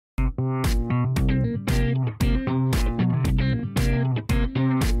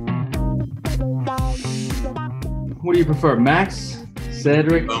What do you prefer, Max,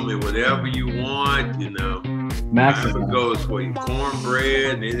 Cedric? Tell me whatever you want, you know. Max However it goes for you.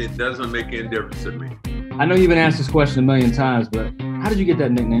 Cornbread, it doesn't make any difference to me. I know you've been asked this question a million times, but how did you get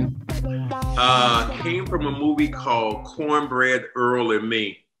that nickname? Came from a movie called Cornbread, Earl and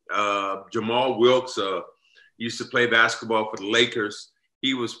Me. Jamal Wilkes used to play basketball for the Lakers.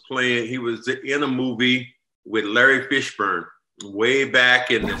 He was in a movie with Larry Fishburne way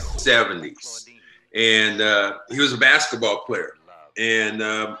back in the 70s. And he was a basketball player. And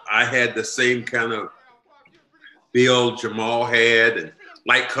I had the same kind of build Jamal had, and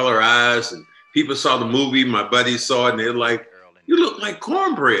light color eyes. And people saw the movie, my buddies saw it, and they're like, "You look like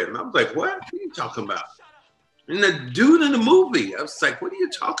Cornbread." And I was like, "What? What are you talking about?" And the dude in the movie, I was like, "What are you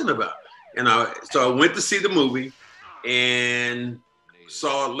talking about?" And so I went to see the movie and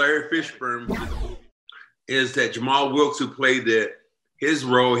saw Larry Fishburne. Is that Jamal Wilkes, who played his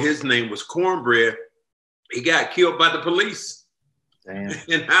role, his name was Cornbread. He got killed by the police. Damn.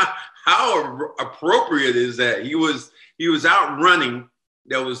 And how appropriate is that? He was out running.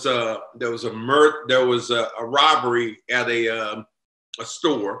 There was a robbery at a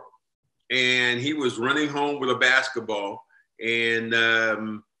store, and he was running home with a basketball. And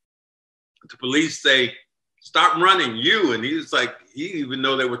the police say, "Stop running, you!" And he's like, he didn't even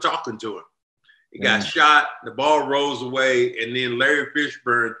know they were talking to him. He got shot. The ball rolls away, and then Larry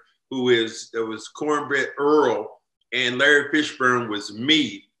Fishburne, there was Cornbread Earl, and Larry Fishburne was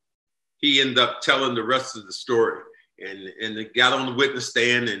me. He ended up telling the rest of the story, and they got on the witness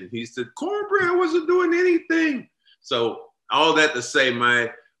stand, and he said, "Cornbread wasn't doing anything." So all that to say,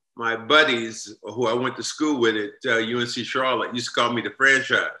 my buddies who I went to school with at UNC Charlotte used to call me the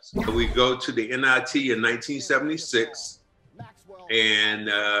franchise. We go to the NIT in 1976, and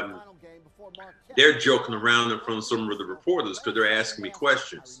they're joking around in front of some of the reporters because they're asking me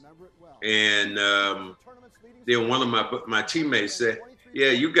questions. And then one of my teammates said, "Yeah,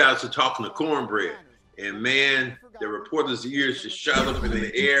 you guys are talking to Cornbread." And man, the reporter's ears just shot up in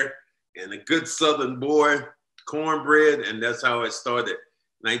the air, and a good Southern boy, Cornbread, and that's how it started.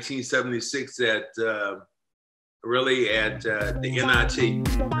 1976 at the NIT,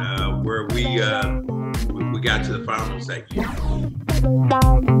 where we got to the finals that year.